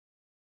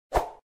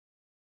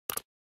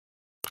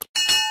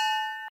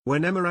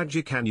When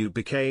Raducanu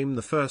became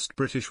the first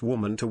British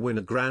woman to win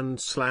a Grand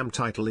Slam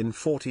title in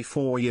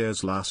 44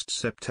 years last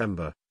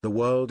September, the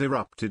world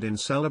erupted in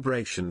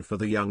celebration for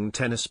the young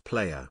tennis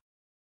player.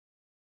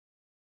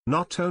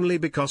 Not only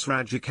because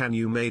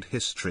Raducanu made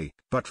history,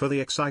 but for the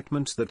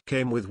excitement that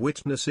came with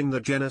witnessing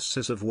the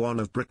genesis of one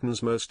of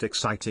Britain's most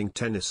exciting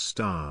tennis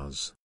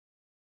stars.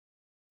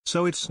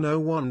 So it's no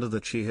wonder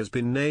that she has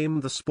been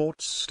named the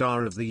Sports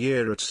Star of the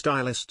Year at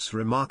Stylists'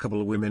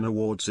 Remarkable Women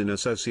Awards in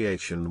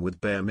association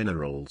with Bare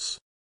Minerals.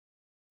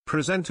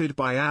 Presented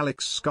by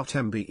Alex Scott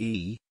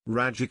MBE,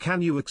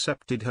 Raducanu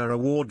accepted her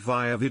award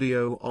via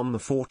video on the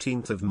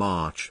 14th of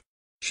March.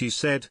 She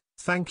said,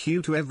 "Thank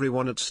you to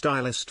everyone at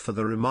Stylist for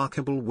the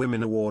Remarkable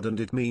Women Award,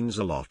 and it means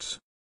a lot."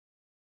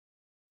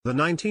 The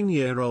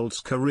 19-year-old's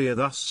career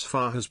thus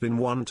far has been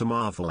one to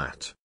marvel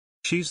at.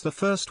 She's the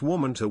first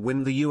woman to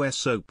win the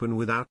US Open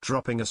without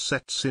dropping a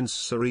set since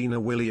Serena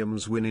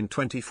Williams' win in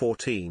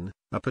 2014,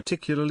 a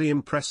particularly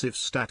impressive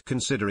stat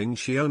considering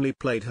she only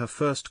played her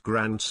first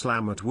Grand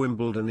Slam at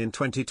Wimbledon in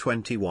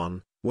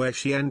 2021, where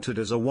she entered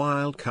as a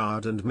wild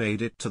card and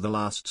made it to the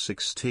last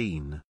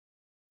 16.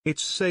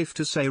 It's safe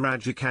to say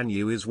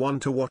Raducanu is one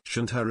to watch,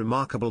 and her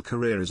remarkable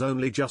career is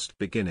only just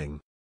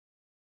beginning.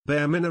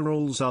 Bare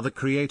Minerals are the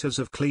creators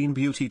of clean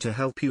beauty to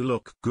help you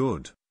look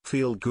good,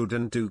 feel good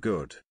and do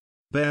good.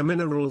 Bare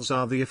Minerals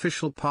are the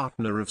official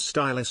partner of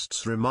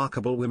Stylists'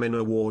 Remarkable Women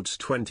Awards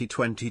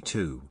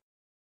 2022.